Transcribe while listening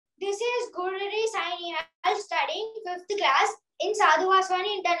This is Guduri Sai Nihal studying 5th class in Sadhu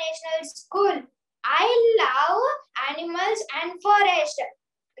Vaswani International School. I love animals and forest.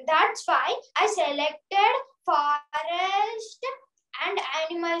 That's why I selected forest and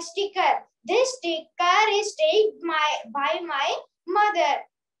animal sticker. This sticker is taken by my mother.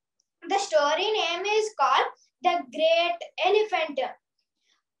 The story name is called The Great Elephant.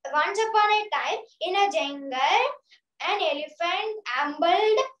 Once upon a time, in a jungle, an elephant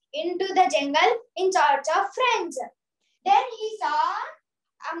ambled into the jungle in search of friends. Then he saw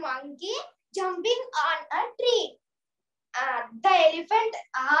a monkey jumping on a tree. The elephant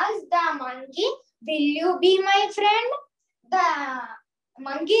asked the monkey, "Will you be my friend?" The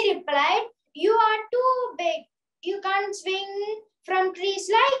monkey replied, "You are too big. You can't swing from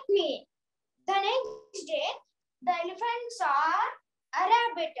trees like me." The next day, the elephant saw a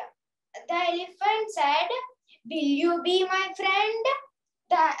rabbit. The elephant said, "Will you be my friend?"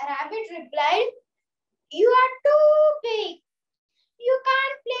 The rabbit replied, "You are too big. You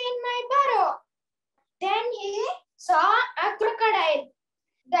can't play in my burrow." Then he saw a crocodile.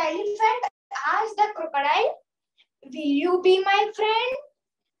 The elephant asked the crocodile, "Will you be my friend?"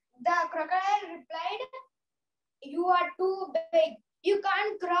 The crocodile replied, "You are too big. You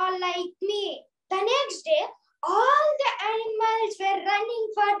can't crawl like me." The next day, all the animals were running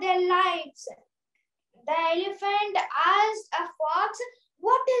for their lives. The elephant asked a fox,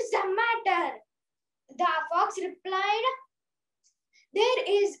 "What is the matter?" The fox replied, "There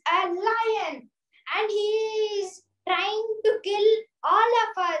is a lion and he is trying to kill all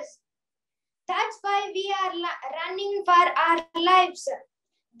of us. That's why we are running for our lives."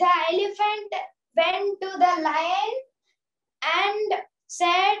 The elephant went to the lion and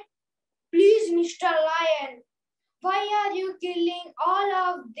said, "Please, Mr. Lion, why are you killing all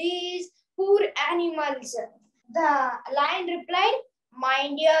of these poor animals?" The lion replied,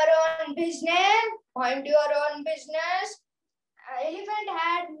 "Mind your own business. Mind your own business." Elephant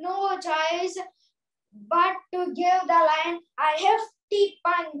had no choice but to give the lion a hefty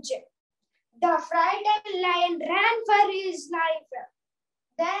punch. The frightened lion ran for his life.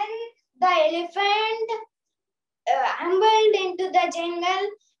 Then the elephant ambled into the jungle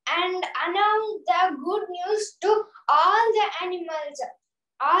and announced the good news to all the animals.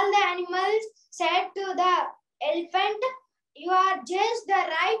 All the animals said to the elephant, "You are just the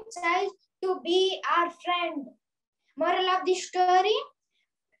right size to be our friend." Moral of the story: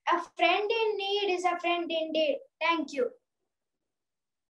 a friend in need is a friend indeed. Thank you.